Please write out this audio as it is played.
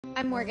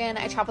I'm Morgan.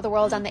 I travel the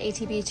world on the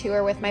ATP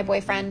tour with my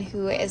boyfriend,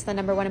 who is the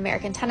 #1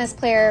 American tennis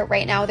player.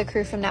 Right now, the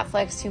crew from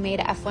Netflix who made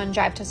F1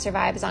 Drive to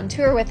Survive is on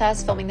tour with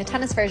us, filming the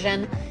tennis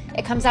version.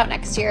 It comes out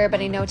next year,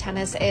 but I know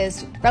tennis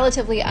is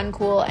relatively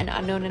uncool and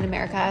unknown in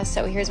America,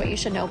 so here's what you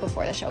should know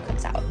before the show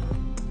comes out.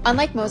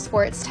 Unlike most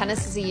sports,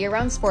 tennis is a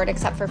year-round sport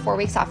except for 4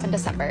 weeks off in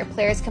December.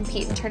 Players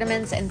compete in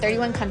tournaments in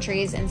 31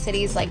 countries in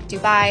cities like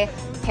Dubai,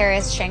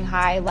 Paris,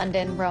 Shanghai,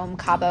 London, Rome,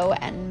 Cabo,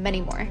 and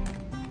many more.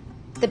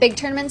 The big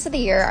tournaments of the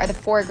year are the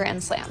 4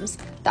 Grand Slams: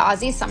 the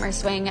Aussie Summer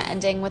Swing,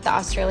 ending with the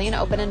Australian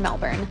Open in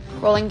Melbourne,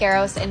 Roland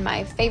Garros in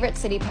my favorite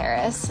city,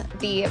 Paris,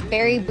 the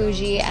very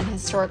bougie and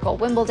historical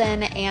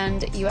Wimbledon,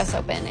 and US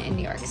Open in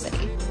New York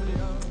City.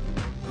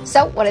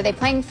 So, what are they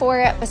playing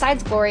for?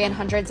 Besides glory and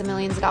hundreds of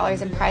millions of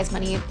dollars in prize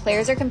money,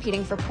 players are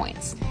competing for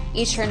points.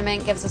 Each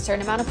tournament gives a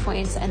certain amount of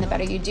points, and the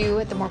better you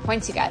do, the more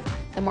points you get.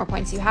 The more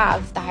points you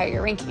have, the higher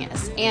your ranking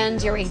is.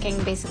 And your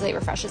ranking basically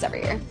refreshes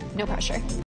every year. No pressure.